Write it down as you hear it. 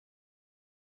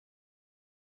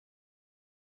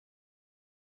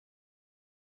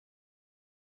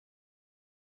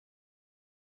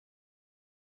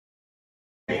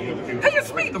Hey,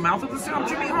 it's me, the mouth of the South,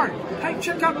 Jimmy Hart. Hey,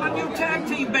 check out my new tag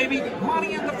team, baby,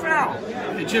 Monty and the Pharaoh.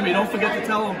 Hey, Jimmy, don't forget to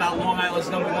tell them about Long Island's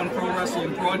 #1 pro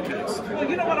wrestling broadcast. Well,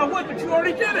 you know what, I would, but you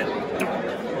already did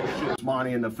it.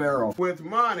 Monty and the Pharaoh. With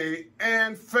Monty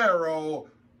and Pharaoh.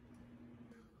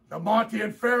 The Monty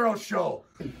and Pharaoh Show.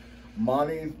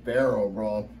 Monty and Pharaoh,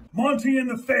 bro. Monty and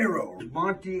the Pharaoh.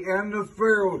 Monty and the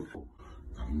Pharaoh.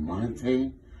 The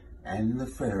Monty and the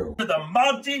Pharaoh. The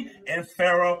Monty and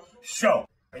Pharaoh Show.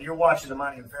 And you're watching the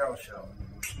Monty and Pharaoh Show.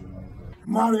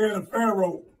 Monty and the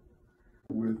Pharaoh.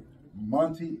 With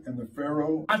Monty and the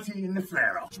Pharaoh. Monty and the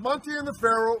Pharaoh. Monty and the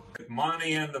Pharaoh.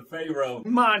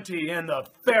 Monty and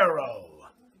the Pharaoh.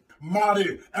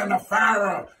 Monty and the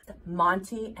Pharaoh.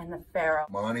 Monty and the Pharaoh. Monty and the Pharaoh.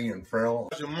 Monty and Pharaoh.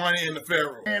 Monty and the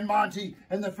Pharaoh. And Monty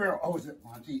and the Pharaoh. Oh, is it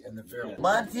Monty and the Pharaoh? Yeah.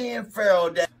 Monty and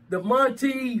Pharaoh. The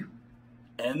Monty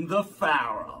and the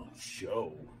Pharaoh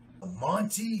Show.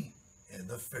 Monty and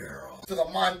the Pharaoh. To the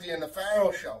Monty and the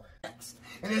Pharaoh Show.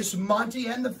 And it's Monty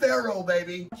and the Pharaoh,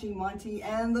 baby. Watching Monty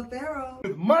and the Pharaoh.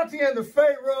 With Monty and the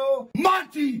Pharaoh.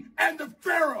 Monty and the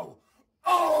Pharaoh.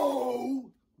 Oh,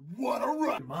 what a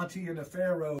run. Monty and the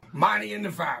Pharaoh. Monty and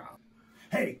the Pharaoh.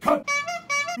 Hey, cut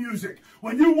music.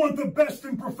 When you want the best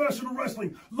in professional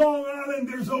wrestling, Long Island,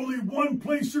 there's only one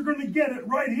place you're going to get it,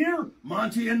 right here.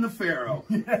 Monty and the Pharaoh.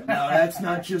 Now, that's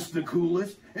not just the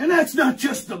coolest, and that's not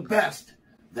just the best.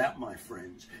 That, my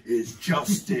friends, is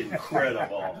just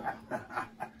incredible.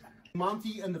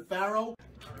 Monty and the Pharaoh.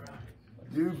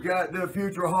 You've got the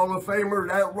future Hall of Famer,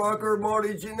 that rocker,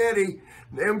 Marty Jannetty,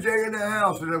 and MJ in the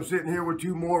house, and I'm sitting here with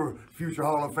two more future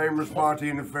Hall of Famers, Monty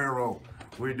and the Pharaoh.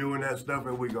 We're doing that stuff,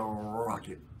 and we're gonna rock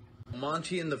it.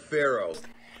 Monty and the Pharaoh.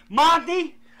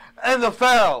 Monty and the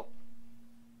Pharaoh.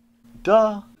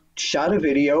 Duh. Shot a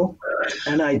video,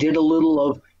 and I did a little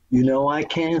of, you know, I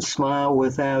can't smile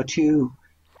without you.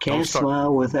 Can't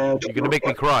smile without you. You're going to make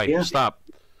me cry. Yeah. Stop.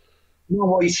 No,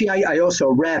 well, you see, I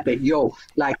also rap it, yo,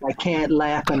 like I can't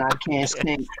laugh and I can't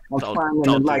sing. I'm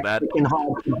finding it like freaking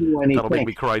hard to do anything. That'll make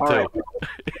me cry, all too. Right.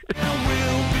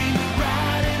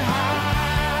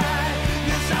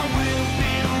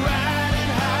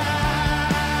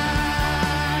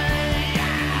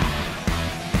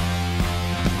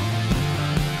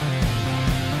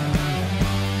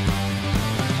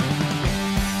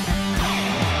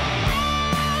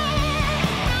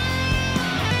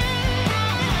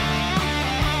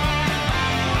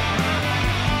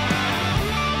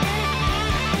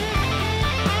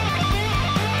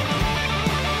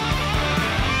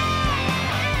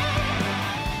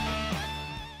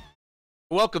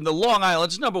 Welcome to Long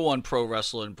Island's #1 pro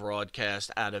wrestling broadcast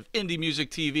out of Indie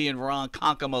Music TV in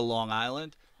Ronkonkoma, Long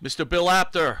Island. Mr. Bill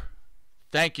Apter,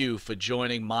 thank you for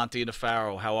joining Monty and the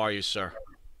Pharaoh. How are you, sir?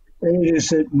 It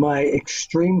is my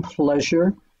extreme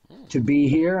pleasure to be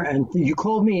here, and you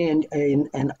called me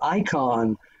an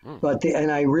icon,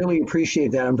 and I really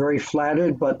appreciate that. I'm very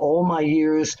flattered, but all my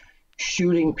years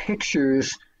shooting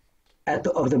pictures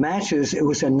of the matches, it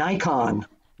was a Nikon.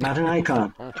 Not an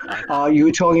icon. You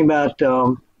were talking about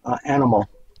Animal,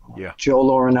 yeah, Joe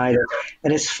Laurinaitis.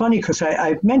 And it's funny because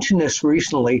I've mentioned this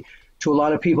recently to a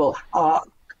lot of people.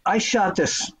 I shot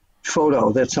this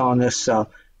photo that's on this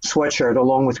sweatshirt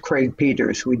along with Craig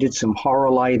Peters. We did some horror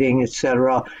lighting,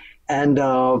 etc. And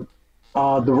the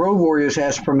Road Warriors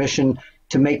asked permission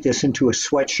to make this into a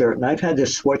sweatshirt. And I've had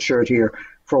this sweatshirt here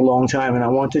for a long time, and I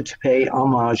wanted to pay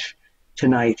homage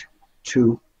tonight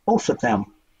to both of them.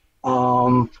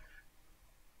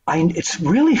 It's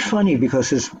really funny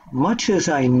because as much as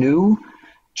I knew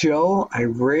Joe, I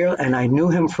knew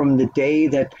him from the day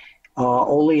that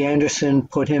Ole Anderson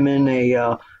put him in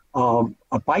a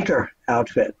biker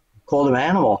outfit, called him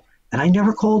Animal, and I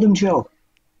never called him Joe.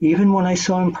 Even when I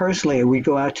saw him personally, we'd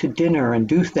go out to dinner and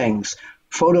do things,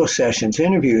 photo sessions,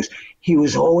 interviews. He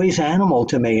was always Animal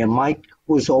to me, and Mike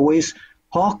was always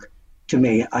Hawk to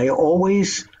me. I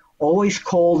always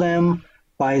call them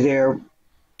by their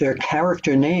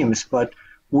character names, but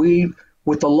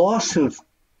with the loss of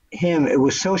him, it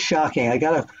was so shocking. I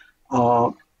got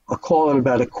a call at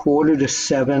about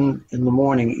 6:45 in the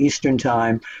morning Eastern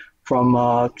time from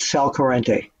Sal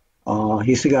Corrente.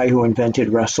 He's the guy who invented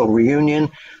Wrestle Reunion.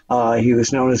 He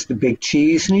was known as the Big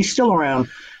Cheese, and he's still around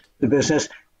the business.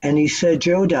 And he said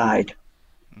Joe died,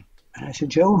 and I said,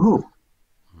 Joe who?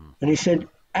 And he said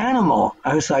Animal.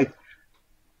 I was like,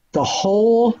 the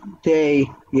whole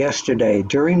day yesterday,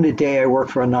 during the day I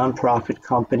worked for a nonprofit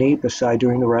company, beside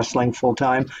doing the wrestling full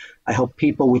time. I help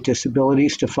people with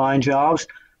disabilities to find jobs.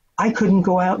 I couldn't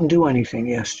go out and do anything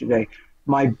yesterday.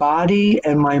 My body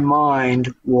and my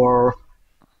mind were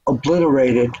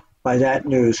obliterated by that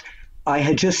news. I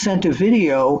had just sent a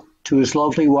video to his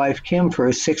lovely wife, Kim, for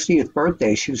his 60th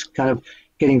birthday. She was kind of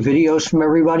getting videos from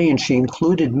everybody, and she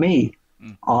included me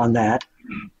on that.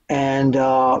 And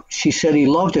she said he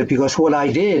loved it because what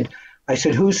I did, I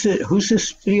said, who's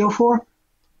this video for?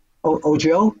 Oh,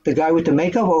 Joe, the guy with the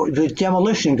makeup, the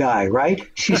demolition guy, right?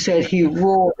 She said he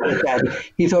roared at that.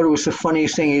 He thought it was the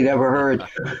funniest thing he'd ever heard.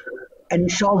 And he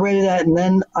celebrated that, and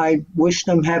then I wished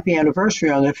them happy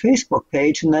anniversary on their Facebook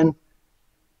page. And then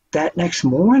that next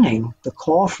morning, the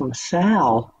call from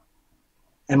Sal,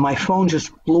 and my phone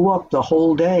just blew up the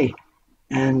whole day.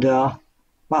 And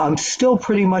I'm still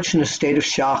pretty much in a state of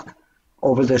shock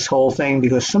over this whole thing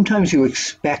because sometimes you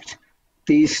expect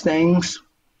these things,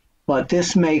 but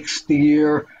this makes the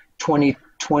year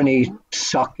 2020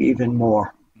 suck even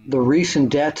more. The recent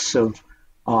deaths of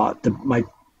my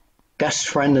best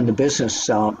friend in the business,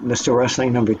 Mr.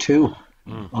 Wrestling number 2.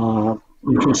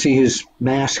 You can see his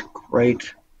mask right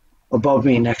above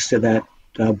me next to that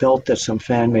belt that some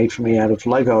fan made for me out of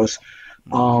Legos.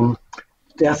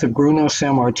 Death of Bruno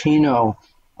Sammartino,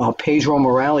 Pedro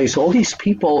Morales, all these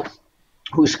people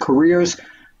whose careers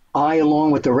I,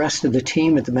 along with the rest of the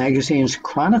team at the magazines,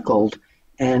 chronicled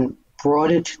and brought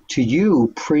it to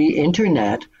you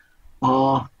pre-internet.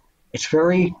 It's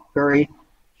very, very,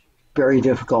 very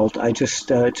difficult.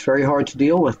 It's very hard to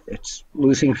deal with. It's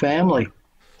losing family.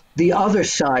 The other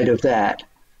side of that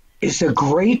is the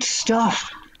great stuff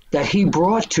that he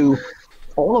brought to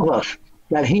all of us,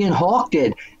 that he and Hawk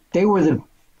did. They were the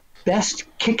best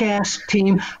kick-ass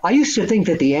team. I used to think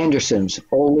that the Andersons,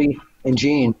 Ole and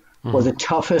Gene, were the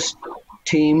toughest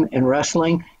team in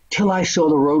wrestling till I saw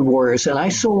the Road Warriors. And I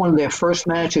saw one of their first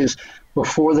matches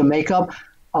before the makeup,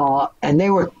 and they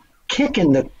were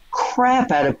kicking the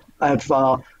crap out of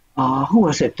who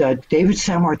was it? David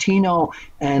Sammartino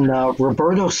and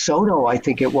Roberto Soto, I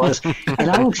think it was.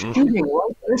 And I was shooting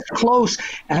right this close,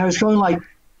 and I was going like,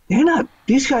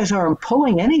 these guys aren't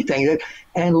pulling anything.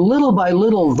 And little by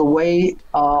little, the way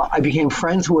I became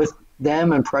friends with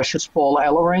them and Precious Paul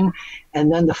Ellering,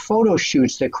 and then the photo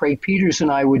shoots that Craig Peters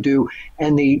and I would do,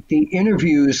 and the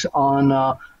interviews on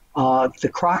the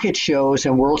Crockett shows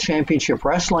and World Championship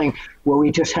Wrestling, where we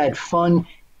just had fun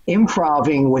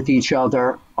improving with each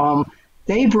other.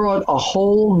 They brought a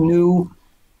whole new,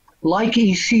 like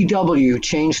ECW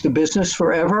changed the business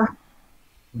forever,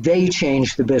 they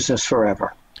changed the business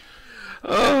forever.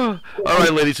 All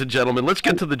right, ladies and gentlemen, let's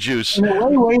get to the juice. No,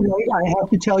 wait. I have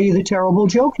to tell you the terrible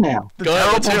joke now. The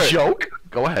terrible joke?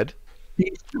 Go ahead.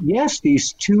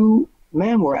 These two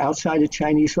men were outside a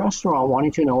Chinese restaurant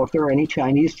wanting to know if there are any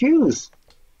Chinese Jews.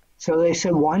 So they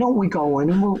said, why don't we go in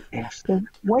and we'll ask the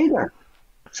waiter?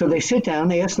 So they sit down,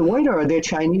 they ask the waiter, are there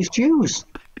Chinese Jews?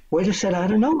 Waiter said, I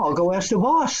don't know, I'll go ask the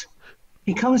boss.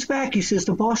 He comes back, he says,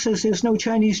 the boss says there's no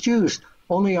Chinese Jews.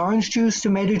 Only orange juice,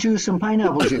 tomato juice, and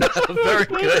pineapple juice. Very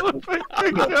good.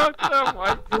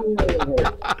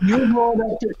 You brought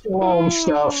up the Jerome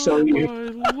stuff, so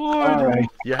you... All right.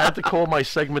 You had to call my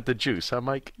segment the juice, huh,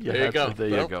 Mike? There you go. There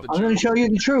you go. I'm going to tell you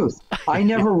the truth. I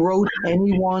never wrote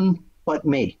anyone but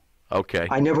me. Okay.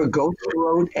 I never ghost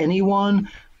wrote anyone.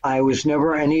 I was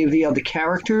never any of the other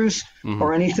characters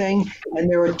or anything.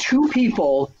 And there are two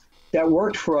people that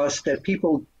worked for us that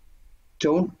people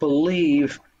don't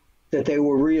believe that they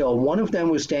were real. One of them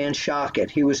was Dan Shockett.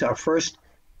 He was our first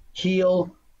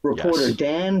heel reporter. Yes.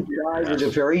 Dan died at a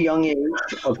very young age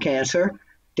of cancer.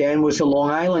 Dan was a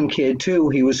Long Island kid, too.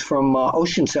 He was from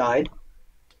Oceanside.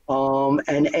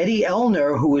 And Eddie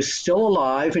Elner, who is still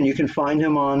alive, and you can find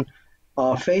him on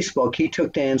Facebook, he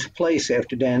took Dan's place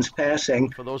after Dan's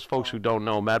passing. For those folks who don't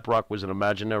know, Matt Brock was an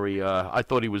imaginary. I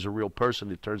thought he was a real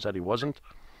person. It turns out he wasn't.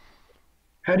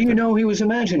 How do you know he was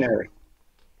imaginary?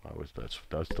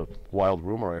 That's the wild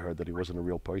rumor I heard, that he wasn't a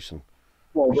real person.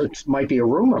 Well, it might be a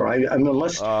rumor. I mean,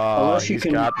 unless you he's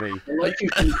can. Got me. Unless you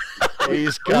can.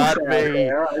 He's got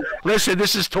me. Listen,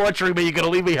 this is torturing me. You're gonna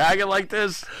leave me hanging like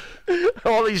this?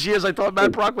 All these years, I thought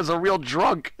Matt Brock was a real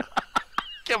drunk.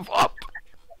 Give up.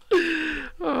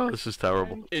 Oh, this is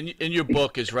terrible. In your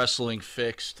book, Is Wrestling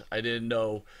Fixed? I didn't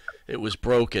know it was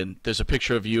broken. There's a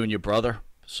picture of you and your brother.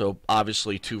 So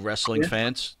obviously, two wrestling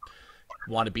fans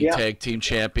want to be tag team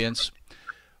champions.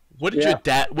 What did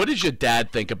your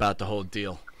dad think about the whole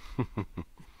deal?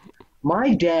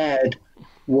 My dad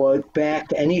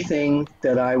backed anything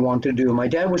that I wanted to do. My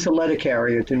dad was a letter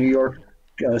carrier at the New York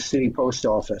City Post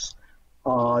Office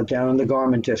down in the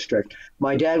Garment District.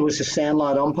 My dad was a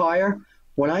sandlot umpire.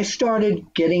 When I started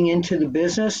getting into the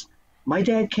business, my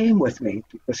dad came with me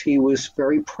because he was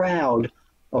very proud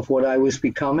of what I was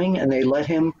becoming, and they let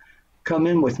him come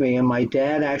in with me. And my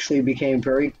dad actually became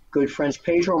very good friends.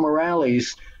 Pedro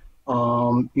Morales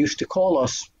used to call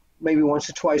us maybe once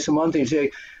or twice a month. He'd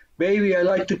say, "Baby, I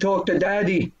like to talk to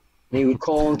Daddy." And he would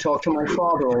call and talk to my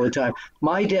father all the time.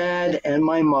 My dad and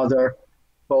my mother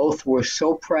both were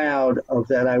so proud of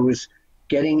that I was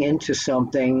getting into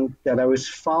something that I was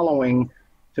following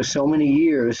for so many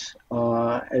years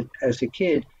as a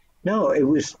kid. No, it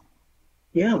was,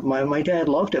 yeah, my dad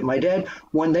loved it. My dad,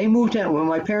 when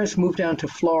my parents moved down to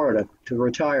Florida to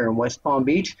retire in West Palm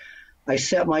Beach, I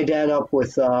set my dad up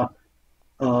with the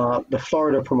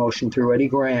Florida promotion through Eddie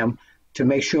Graham to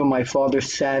make sure my father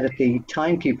sat at the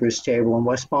timekeeper's table in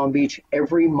West Palm Beach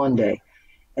every Monday.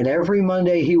 And every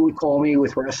Monday he would call me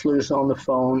with wrestlers on the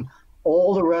phone.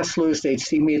 All the wrestlers, they'd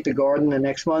see me at the Garden the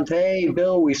next month. "Hey,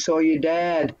 Bill, we saw your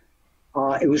dad."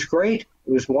 It was great.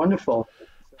 It was wonderful.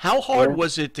 How hard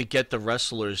was it to get the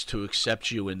wrestlers to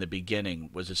accept you in the beginning?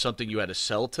 Was it something you had to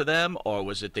sell to them, or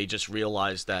was it they just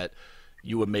realized that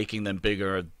you were making them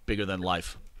bigger than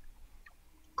life?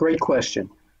 Great question.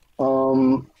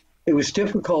 It was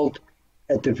difficult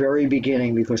at the very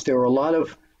beginning because there were a lot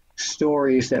of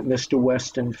stories that Mr.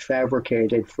 Weston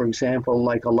fabricated. For example,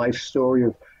 like a life story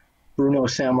of Bruno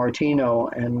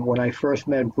Sammartino. And when I first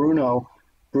met Bruno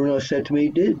said to me,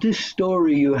 "This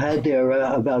story you had there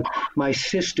about my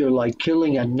sister like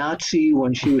killing a Nazi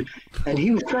when she was," and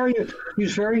he was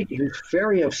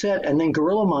very upset. And then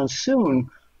Gorilla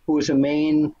Monsoon, who was a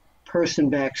main person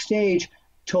backstage,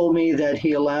 told me that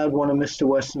he allowed one of Mr.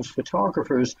 Weston's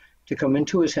photographers to come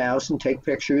into his house and take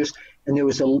pictures. And there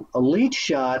was a lead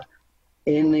shot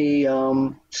in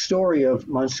the story of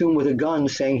Monsoon with a gun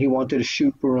saying he wanted to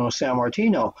shoot Bruno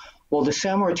Sammartino. Well, the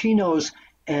Sammartinos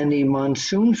and the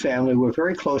Monsoon family were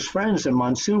very close friends, and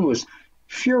Monsoon was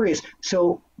furious.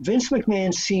 So Vince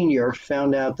McMahon Sr.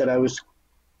 found out that I was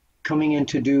coming in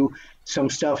to do some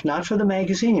stuff, not for the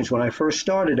magazines. When I first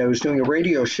started, I was doing a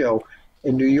radio show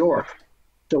in New York,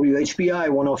 WHBI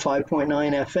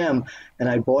 105.9 FM, and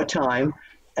I bought time,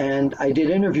 and I did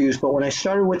interviews. But when I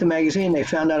started with the magazine, they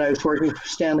found out I was working for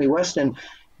Stanley Weston.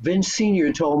 Vince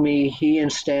Sr. told me he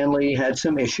and Stanley had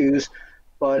some issues,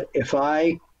 but if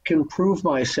I can prove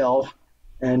myself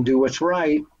and do what's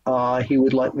right, he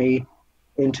would let me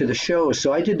into the show.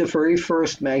 So I did the very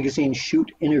first magazine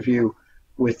shoot interview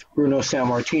with Bruno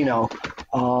Sammartino,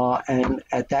 and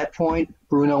at that point,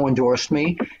 Bruno endorsed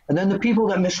me. And then the people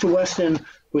that Mr. Weston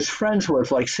was friends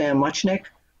with, like Sam Muchnick,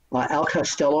 Al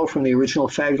Costello from the original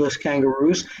Fabulous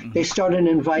Kangaroos, they started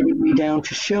inviting me down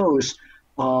to shows,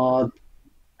 and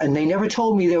they never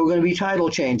told me there were going to be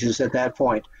title changes at that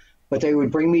point. But they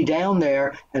would bring me down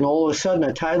there, and all of a sudden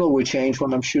a title would change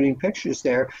when I'm shooting pictures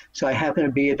there. So I happened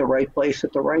to be at the right place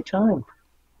at the right time.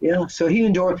 Yeah, so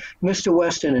Mr.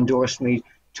 Weston endorsed me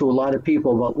to a lot of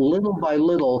people, but little by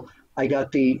little, I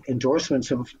got the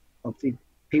endorsements of the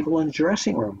people in the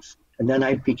dressing rooms. And then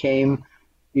I became,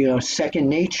 second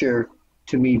nature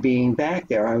to me being back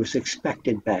there. I was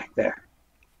expected back there.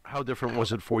 How different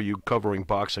was it for you covering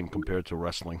boxing compared to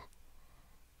wrestling?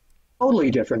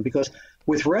 Totally different, because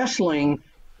with wrestling,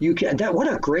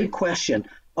 what a great question.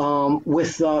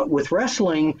 With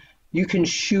wrestling, you can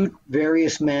shoot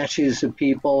various matches of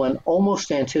people and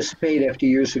almost anticipate after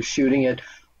years of shooting it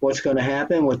what's going to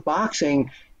happen. With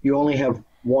boxing, you only have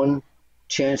one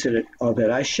chance of it.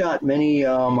 I shot many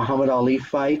Muhammad Ali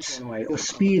fights. Anyway, your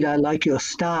speed, I like your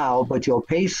style, but your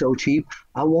pay's so cheap,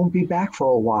 I won't be back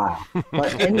for a while.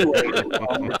 But anyway,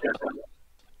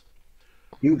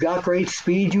 you got great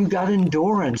speed, you got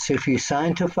endurance. If you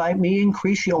sign to fight me,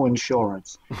 increase your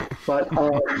insurance. But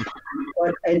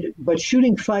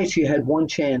shooting fights, you had one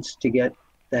chance to get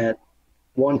that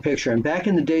one picture. And back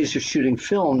in the days of shooting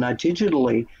film, not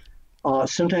digitally,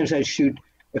 sometimes I'd shoot,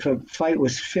 if a fight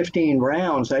was 15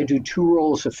 rounds, I'd do 2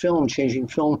 rolls of film, changing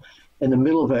film in the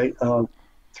middle of a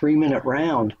 3-minute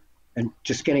round and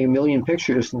just getting a million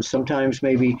pictures, and sometimes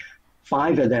maybe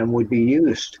 5 of them would be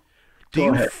used. Do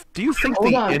you think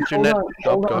the internet...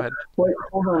 Go ahead. Wait,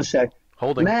 hold on a sec.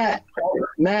 Matt,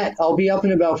 I'll be up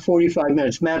in about 45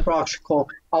 minutes. Matt Brock's call.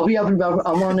 I'll be up in about...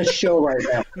 I'm on this show right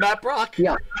now. Matt Brock?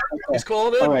 Yeah. Okay. He's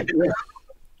calling in? All right. Yeah.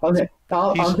 Okay.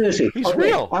 I'm busy. He's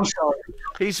real. I'm sorry.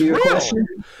 He's Your real. question?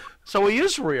 So he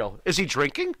is real. Is he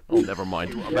drinking? Oh, never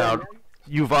mind.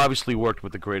 You've obviously worked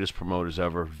with the greatest promoters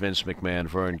ever, Vince McMahon,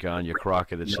 Vern Gagne,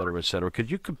 Crockett, et cetera, et cetera.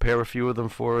 Could you compare a few of them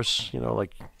for us?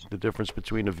 Like the difference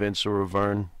between a Vince or a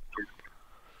Vern?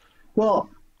 Well,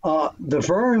 the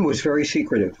Vern was very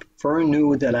secretive. Vern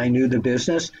knew that I knew the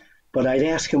business, but I'd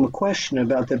ask him a question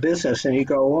about the business, and he'd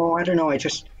go, "Oh, I don't know. I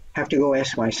just have to go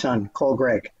ask my son. Call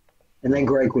Greg." And then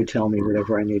Greg would tell me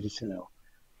whatever I needed to know.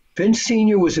 Vince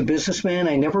Sr. was a businessman.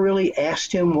 I never really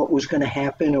asked him what was going to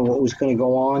happen or what was going to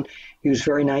go on. He was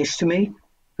very nice to me,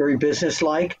 very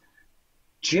businesslike.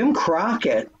 Jim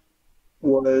Crockett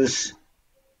was,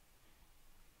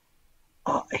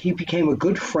 he became a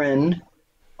good friend.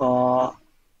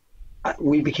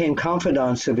 We became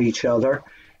confidants of each other.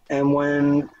 And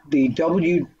when the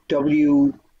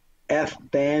WWF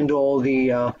banned all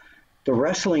the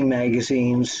wrestling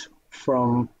magazines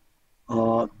from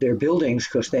their buildings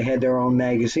because they had their own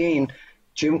magazine,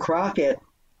 Jim Crockett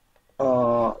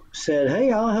said,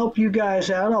 "Hey, I'll help you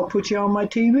guys out. I'll put you on my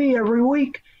TV every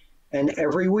week." And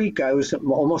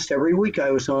almost every week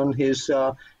I was on his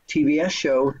TBS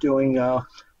show doing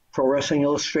Pro Wrestling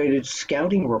Illustrated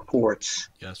scouting reports.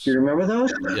 Yes. Do you remember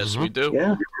those? Yes, we do.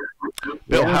 Yeah.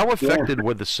 Bill, Yeah, how affected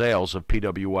were the sales of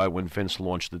PWI when Vince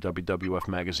launched the WWF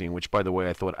magazine, which, by the way,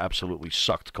 I thought absolutely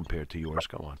sucked compared to yours?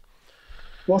 Go on.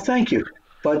 Well, thank you.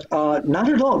 But not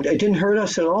at all. It didn't hurt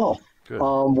us at all. Good.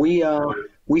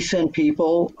 We sent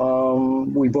people,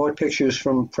 we bought pictures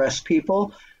from press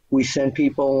people. We sent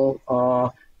people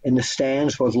in the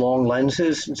stands with long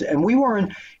lenses. And we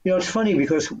weren't, it's funny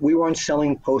because we weren't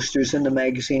selling posters in the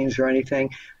magazines or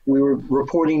anything. We were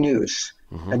reporting news.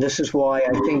 Mm-hmm. And this is why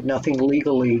I think nothing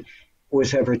legally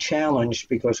was ever challenged,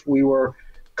 because we were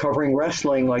covering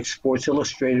wrestling like Sports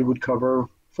Illustrated would cover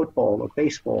football or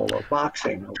baseball or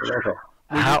boxing or whatever.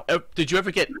 How did you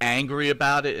ever get angry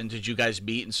about it? And did you guys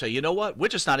meet and say, you know what, we're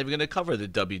just not even going to cover the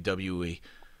WWE?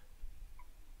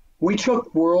 We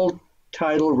took world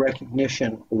title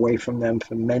recognition away from them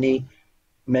for many,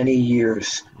 many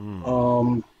years.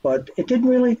 But it didn't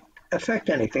really affect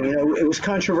anything. It was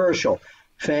controversial.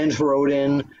 Fans wrote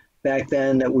in back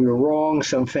then that we were wrong.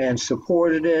 Some fans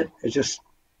supported it.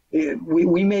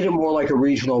 We made it more like a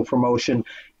regional promotion,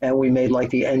 and we made like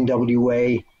the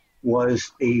NWA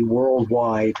was a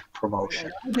worldwide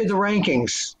promotion. I did the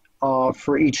rankings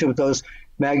for each of those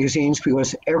magazines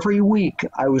because every week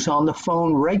I was on the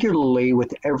phone regularly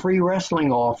with every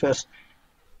wrestling office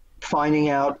finding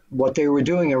out what they were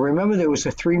doing. I remember there was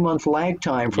a 3-month lag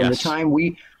time from the time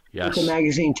we put the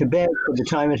magazine to bed to the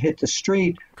time it hit the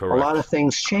street. Correct. A lot of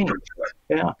things changed.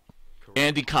 Yeah.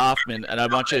 Andy Kaufman, and I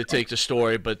want you to take the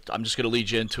story, but I'm just going to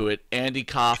lead you into it. Andy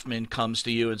Kaufman comes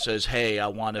to you and says, hey, I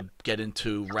want to get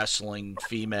into wrestling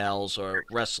females or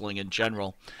wrestling in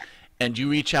general. And you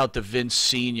reach out to Vince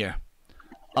Sr.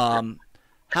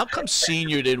 How come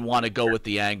Sr. didn't want to go with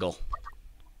the angle?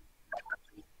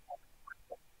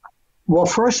 Well,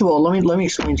 first of all, let me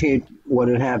explain to you what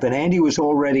had happened. Andy was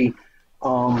already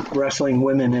wrestling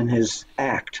women in his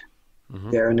act,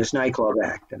 there in his nightclub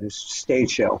act, in his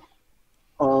stage show.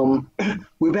 We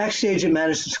were backstage at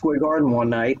Madison Square Garden one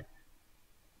night,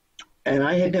 and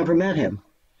I had never met him.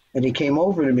 And he came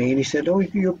over to me and he said, "Oh,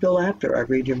 you're Bill Apter. I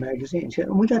read your magazine." He said,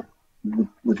 and we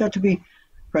got to be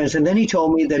friends. And then he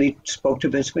told me that he spoke to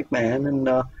Vince McMahon,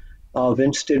 and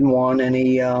Vince didn't want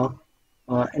any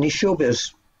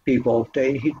showbiz people.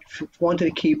 He wanted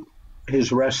to keep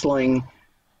his wrestling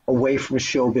away from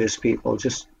showbiz people,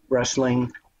 just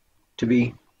wrestling to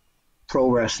be pro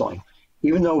wrestling.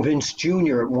 Even though Vince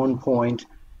Jr. at one point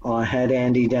had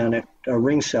Andy down at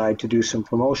ringside to do some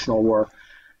promotional work.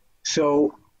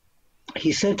 So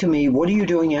he said to me, "What are you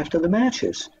doing after the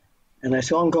matches?" And I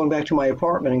said, "I'm going back to my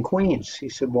apartment in Queens." He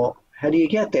said, "Well, how do you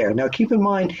get there?" Now, keep in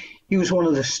mind, he was one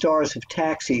of the stars of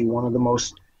Taxi, one of the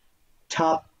most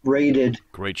top-rated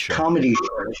comedy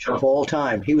shows of all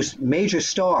time. He was a major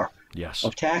star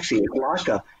of Taxi at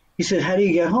Laka. He said, "How do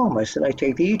you get home?" I said, "I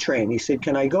take the E-train." He said,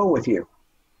 "Can I go with you?"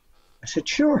 I said,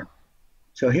 "Sure."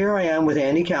 So here I am with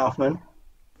Andy Kaufman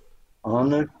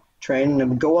on the train,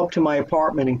 and go up to my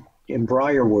apartment in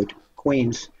Briarwood,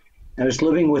 Queens. And I was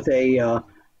living with a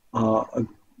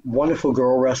wonderful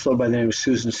girl wrestler by the name of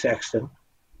Susan Sexton,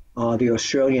 the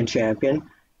Australian champion.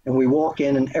 And we walk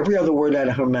in, and every other word out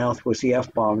of her mouth was the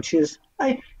F-bomb. She says,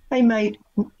 hey, mate.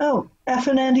 "Oh, F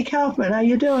and Andy Kaufman, how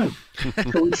you doing?"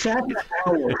 So we sat for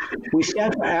hours. We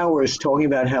sat for hours talking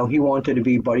about how he wanted to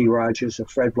be Buddy Rogers or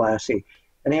Fred Blassie.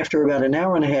 And after about an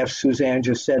hour and a half, Suzanne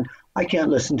just said, "I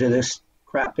can't listen to this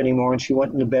crap anymore." And she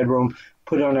went in the bedroom,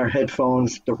 put on her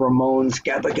headphones, the Ramones,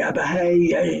 Gabba Gabba,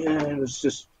 hey, and it was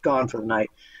just gone for the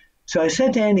night. So I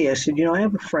said to Andy, I said, I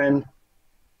have a friend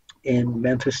in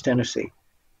Memphis, Tennessee,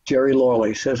 Jerry Lawley.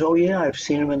 He says, "Oh, yeah, I've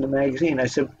seen him in the magazine." I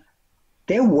said,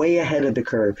 "They're way ahead of the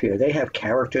curve here. They have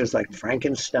characters like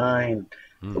Frankenstein,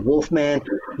 the Wolfman.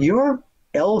 Your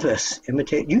Elvis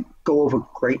imitate, you go over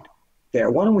great there.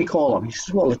 Why don't we call him?" He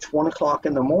says, "Well, it's 1 o'clock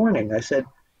in the morning." I said,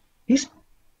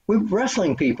 we're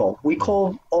wrestling people. We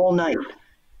call all night.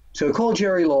 So I called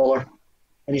Jerry Lawler,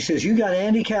 and he says, "You got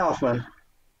Andy Kaufman,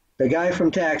 the guy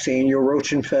from Taxi, in your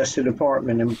roach-infested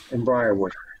apartment in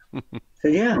Briarwood." I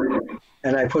said, "Yeah."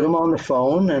 And I put him on the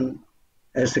phone, and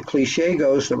as the cliche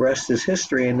goes, the rest is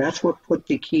history, and that's what put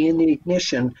the key in the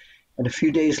ignition. And a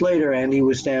few days later, Andy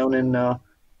was down in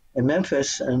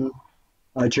Memphis, and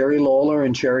Jerry Lawler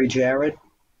and Jerry Jarrett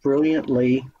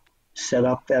brilliantly set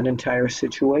up that entire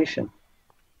situation.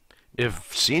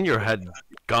 If Senior had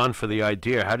gone for the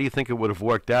idea, how do you think it would have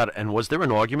worked out? And was there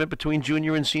an argument between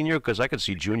Junior and Senior? Because I could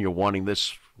see Junior wanting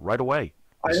this right away.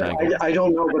 I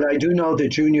don't know, but I do know that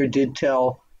Junior did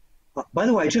tell. By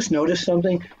the way, I just noticed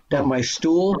something, that my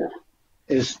stool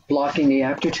is blocking the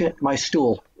Apter. My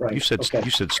stool, right? You said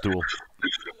stool.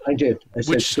 I did. I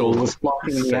said Which stool was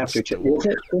blocking the Apter. Is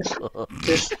it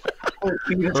this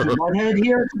butthead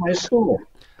here? My stool.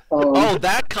 Oh,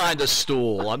 that kind of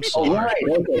stool. I'm sorry. Oh, right.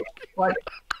 Okay.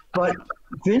 But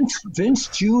Vince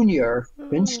Jr.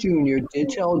 did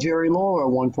tell Jerry Lawler at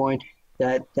one point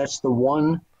that that's the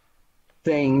one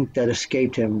thing that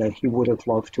escaped him that he would have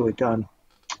loved to have done.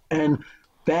 And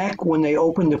back when they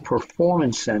opened the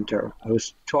Performance Center, I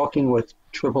was talking with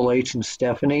Triple H and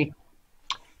Stephanie,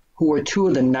 who are two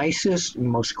of the nicest and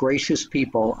most gracious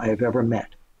people I have ever met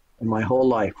in my whole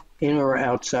life, in or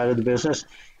outside of the business.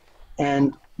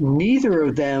 And neither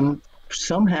of them,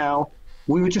 somehow,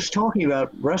 we were just talking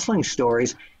about wrestling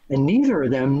stories, and neither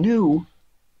of them knew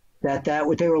that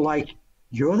they were like,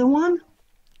 you're the one?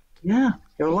 Yeah.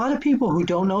 There are a lot of people who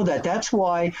don't know that. That's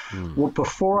why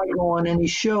before I go on any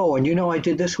show, and I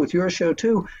did this with your show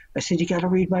too, I said, you got to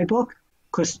read my book,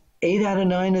 because 8 out of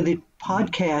 9 of the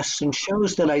podcasts and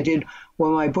shows that I did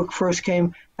when my book first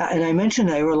came, and I mentioned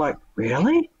it, they were like,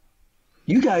 really?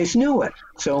 You guys knew it.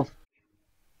 So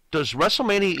does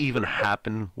WrestleMania even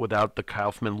happen without the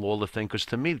Kaufman-Lawler thing? Because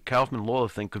to me, the Kaufman-Lawler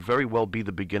thing could very well be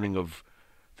the beginning of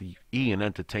the E in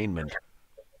entertainment.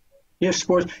 Yes,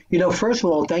 sports. First of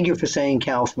all, thank you for saying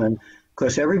Kaufman,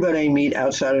 because everybody I meet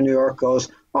outside of New York goes,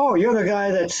 oh, you're the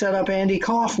guy that set up Andy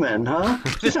Kaufman, huh?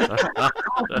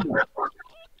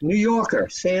 New Yorker.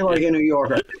 Say it like a New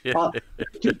Yorker.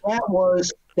 That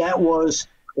was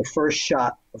the first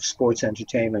shot of sports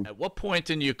entertainment. At what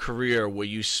point in your career were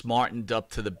you smartened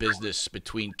up to the business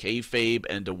between kayfabe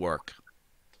and the work?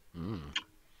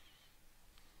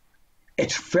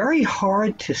 It's very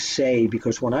hard to say,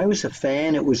 because when I was a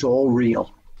fan, it was all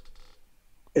real,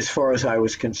 as far as I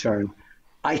was concerned.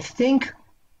 I think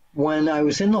when I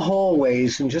was in the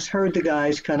hallways and just heard the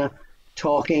guys kind of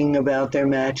talking about their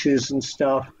matches and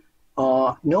stuff,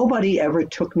 nobody ever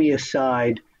took me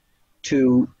aside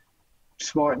to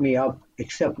smarten me up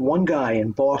except one guy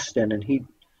in Boston, and he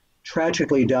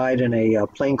tragically died in a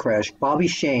plane crash. Bobby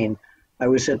Shane. I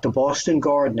was at the Boston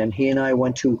Garden, and he and I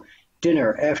went to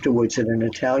dinner afterwards at an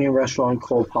Italian restaurant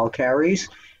called Palcari's,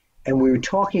 and we were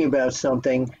talking about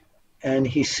something, and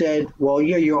he said, well,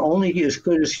 yeah, you're only as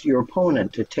good as your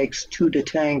opponent. It takes 2 to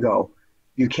tango.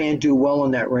 You can't do well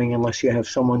in that ring unless you have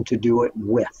someone to do it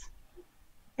with.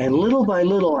 And little by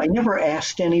little, I never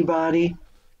asked anybody.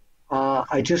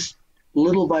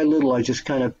 Little by little, I just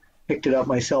kind of picked it up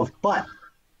myself. But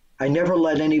I never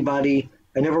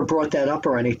brought that up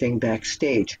or anything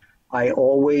backstage. I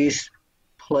always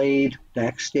played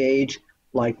backstage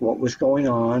like what was going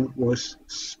on was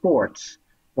sports.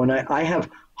 When I have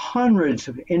hundreds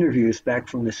of interviews back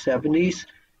from the 70s,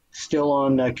 still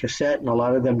on cassette, and a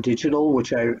lot of them digital,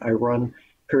 which I run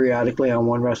periodically on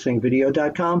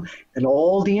OneWrestlingVideo.com, and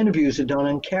all the interviews are done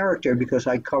in character because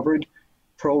I covered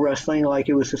pro wrestling like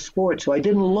it was a sport. So I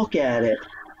didn't look at it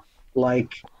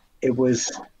like it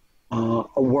was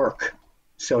a work,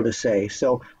 so to say.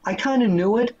 So I kind of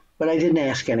knew it, but I didn't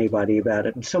ask anybody about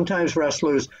it. And sometimes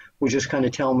wrestlers would just kind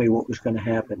of tell me what was going to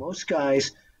happen. Most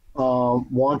guys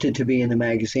wanted to be in the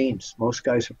magazines. Most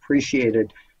guys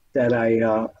appreciated that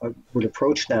I would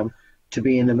approach them to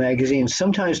be in the magazines.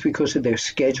 Sometimes because of their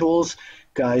schedules,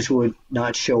 guys would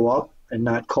not show up and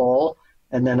not call.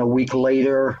 And then a week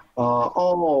later,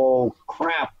 oh,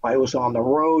 crap, I was on the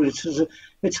road.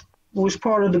 It was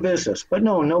part of the business. But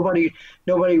no, nobody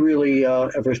really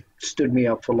ever stood me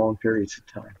up for long periods of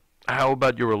time. How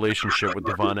about your relationship with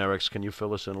the Von Erichs? Can you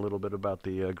fill us in a little bit about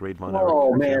the great Von Erich?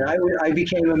 Oh, man, I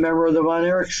became a member of the Von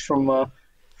Erichs from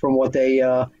what they,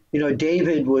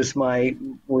 David was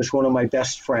one of my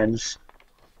best friends.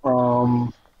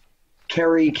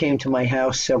 Kerry came to my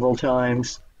house several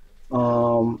times.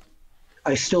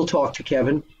 I still talk to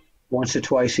Kevin once or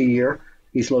twice a year.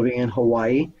 He's living in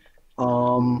Hawaii.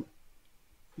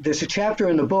 There's a chapter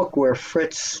in the book where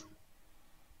Fritz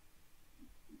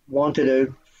wanted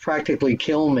to practically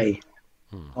kill me.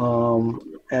 Dan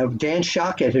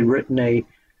Shockett had written a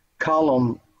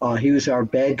column. He was our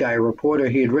bad guy reporter.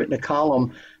 He had written a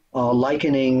column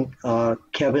likening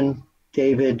Kevin,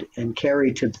 David, and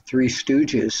Kerry to the Three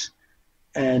Stooges.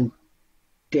 And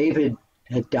David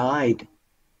had died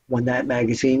when that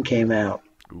magazine came out.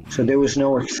 So there was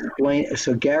no explain.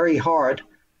 So Gary Hart,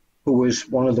 who was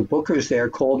one of the bookers there,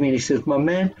 called me and he says, "My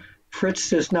man, Fritz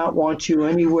does not want you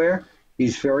anywhere.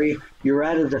 You're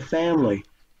out of the family."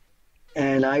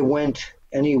 And I went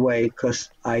anyway because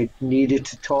I needed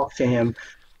to talk to him.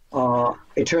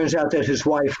 It turns out that his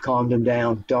wife calmed him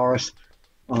down. Doris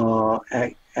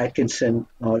Atkinson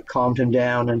calmed him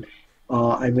down, and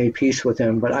I made peace with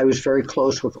him. But I was very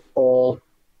close with all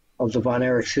of the Von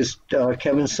Erichs.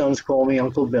 Kevin's sons call me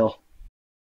Uncle Bill.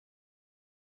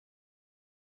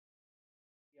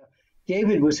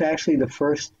 David was actually the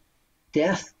first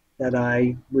death that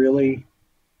I really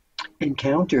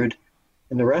encountered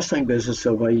in the wrestling business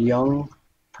of a young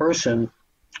person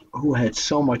who had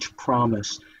so much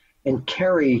promise. And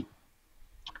Kerry,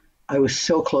 I was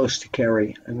so close to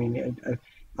Kerry. I mean,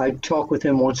 I'd talk with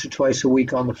him once or twice a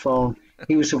week on the phone.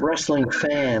 He was a wrestling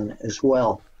fan as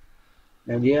well.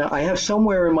 And yeah, I have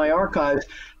somewhere in my archives,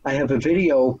 I have a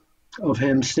video of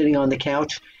him sitting on the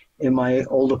couch in my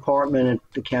old apartment at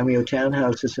the Cameo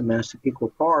Townhouses in Massapequa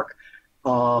Park.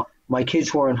 My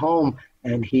kids weren't home,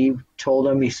 and he told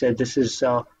them, he said, "This is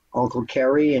Uncle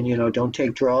Kerry, and, don't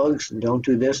take drugs, and don't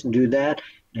do this and do that,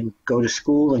 and go to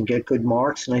school and get good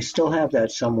marks." And I still have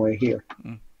that somewhere here.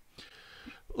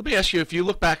 Let me ask you, if you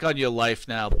look back on your life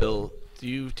now, Bill, do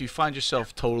you find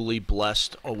yourself totally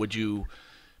blessed, or would you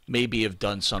maybe have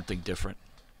done something different?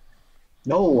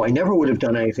 No, I never would have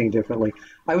done anything differently.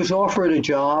 I was offered a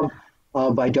job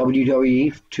by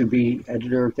WWE to be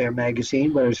editor of their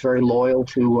magazine, but I was very loyal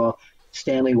to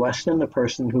Stanley Weston, the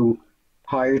person who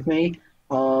hired me.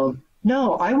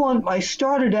 No, I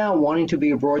started out wanting to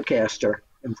be a broadcaster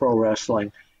in pro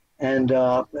wrestling, and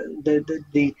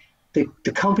the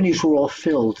companies were all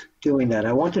filled doing that.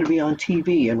 I wanted to be on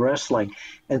TV and wrestling,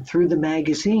 and through the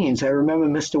magazines, I remember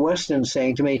Mr. Weston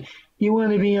saying to me, "You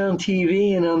want to be on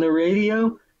TV and on the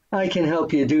radio? I can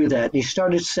help you do that." And he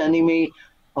started sending me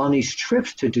on these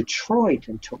trips to Detroit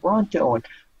and Toronto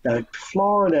and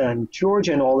Florida and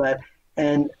Georgia and all that.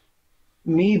 And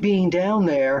me being down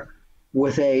there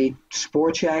with a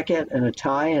sport jacket and a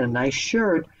tie and a nice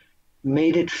shirt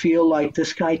made it feel like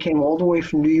this guy came all the way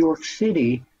from New York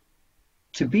City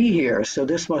to be here. So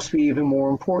this must be even more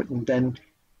important than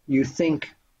you think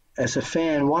as a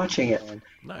fan watching it.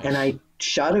 Nice. And I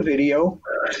shot a video,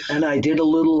 and I did a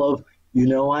little of,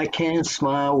 "I can't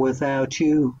smile without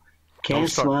you. Can't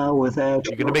smile without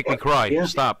you." You're going to make me cry. Yeah.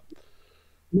 Stop.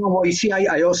 No, well, you see,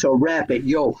 I also rap it,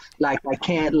 like I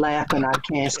can't laugh and I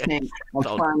can't sing. I'm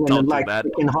finding don't it do like that.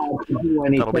 freaking hard to do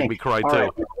anything. That'll make me cry, All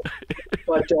too.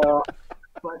 right.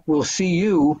 But we'll see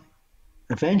you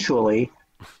eventually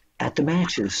at the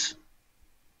matches.